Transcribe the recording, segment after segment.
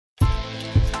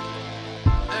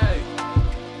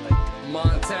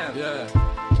town. Yeah.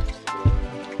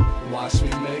 Watch me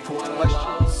make what I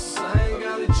lost. I ain't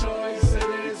got a choice, it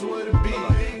is what it be.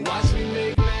 Watch me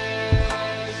make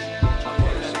mad. I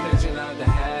pull that pigeon out the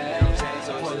hat.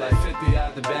 I pull that 50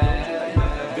 out the bag.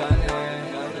 Gunning,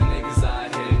 the niggas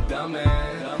out here dumbin'.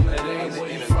 It ain't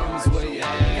where you from, it's where you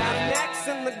at. Got an axe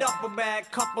in the duffel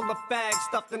bag, couple of fags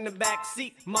stuffed in the back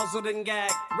seat, muzzled and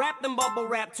gagged. Wrapped in bubble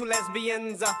wrap, 2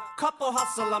 lesbians, a couple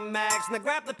hustler mags. Now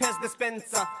grab the Pez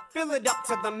dispenser, fill it up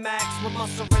to the max with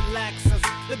muscle relaxers.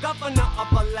 The governor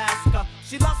of Alaska,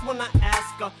 she lost when I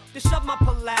asked her to shove my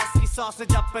Pulaski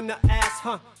sausage up in her ass,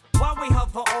 huh? While we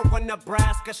hover over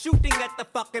Nebraska, shooting at the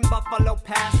fucking buffalo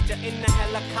pasture in the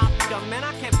helicopter. Man,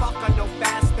 I can't fuck her no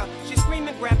faster. She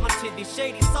screaming, grab my titty,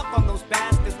 shady, suck on those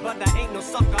bastards. But I ain't no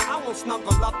sucker, I won't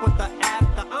snuggle up with her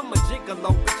after. I'm a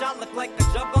gigolo, bitch, I look like a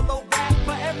juggalo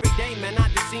rapper. Every day, man, I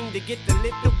just seem to get a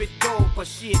little bit gold. But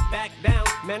shit, back down,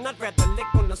 man, I'd rather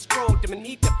lick on the scrotum and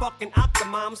eat the fucking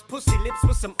Octomom's pussy lips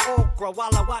with some okra.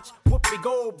 While I watch Whoopi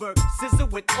Goldberg scissor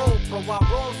with Oprah. While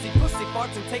Rosie pussy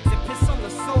farts and takes a piss on the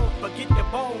soul. But get your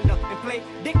bone up and play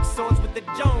dick swords with the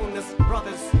Jonas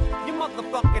Brothers. You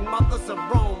motherfucking mothers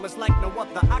are Romans like no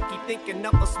other. I keep thinking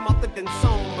of us smothered than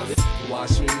somas.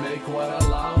 Watch me make what I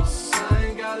lost. I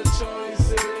ain't got a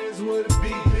choice, it is what it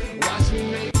be. Watch me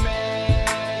make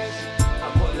mash.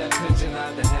 I pull that pigeon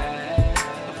out the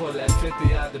hat. I pull that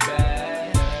 50 out the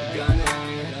bag.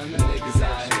 Gunning, the niggas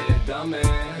out here dumbin'.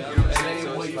 It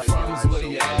ain't where you from, it's where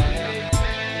you at.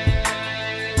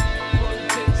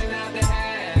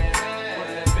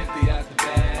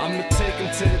 I'ma take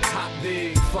him to the top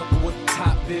big, fuckin' with the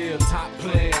top deal, top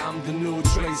player. I'm the new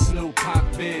Trey Snoop, pop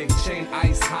big, chain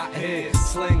ice, hot head,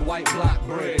 sling white block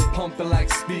bread, pumping like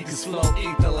speakers, flow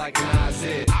ether like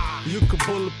Nas. You could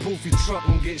bulletproof your truck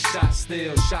and get shot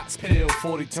still. Shots pill,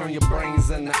 40 turn your brains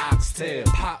into oxtail.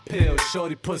 Pop pill,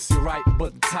 shorty pussy right,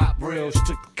 but the top real. She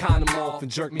took the condom off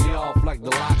and jerked me off like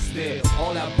the locks did.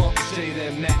 All that bump shade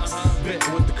and max, bit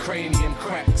with the cranium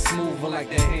crack, smoother like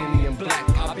the Henny and black.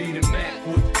 I beat it Mac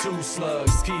with 2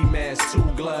 slugs, ski mask, 2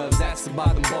 gloves. That's the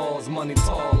bottom balls, money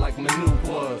tall like Manu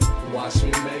was. Watch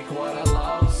me make what I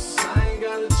lost. I ain't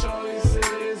got a choice, it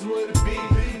is what it be.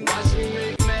 Watch me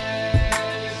make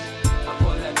mash. I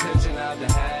pull that pigeon out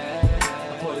the hat.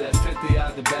 I pull that 50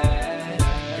 out the bag.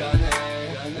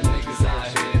 Gunning, the niggas out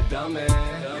here dumbin'.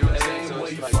 It ain't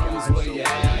where you from, it's where you at.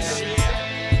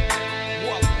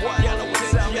 Y'all know what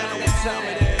time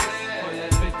it is. Pull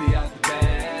that 50 out the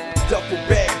bag. Duffel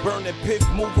bag, burning piff,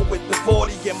 moving with the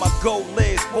 40. And my goal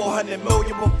is 400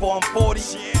 million before I'm 40.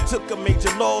 Took a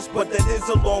major loss, but that is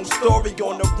a long story.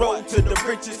 On the road to the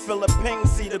riches, feeling pain,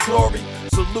 see the glory.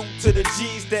 Salute to the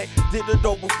G's that did it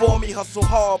all before me. Hustle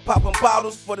hard, popping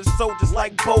bottles for the soldiers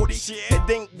like Bodie. It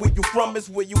ain't where you from, it's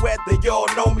where you at. They all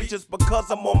know me just because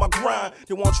I'm on my grind.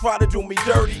 They won't try to do me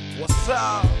dirty. What's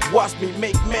up? Watch me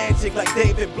make magic like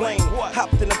David Blaine.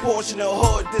 Hopped in a Porsche in the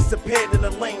hood, disappeared in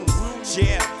the lanes.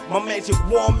 Yeah, my magic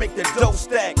wand make the dough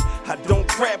stack. I don't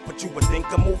trap, but you would think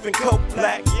I'm moving coke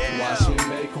black. Watch me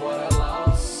make what I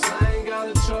lost. I ain't got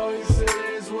a choice.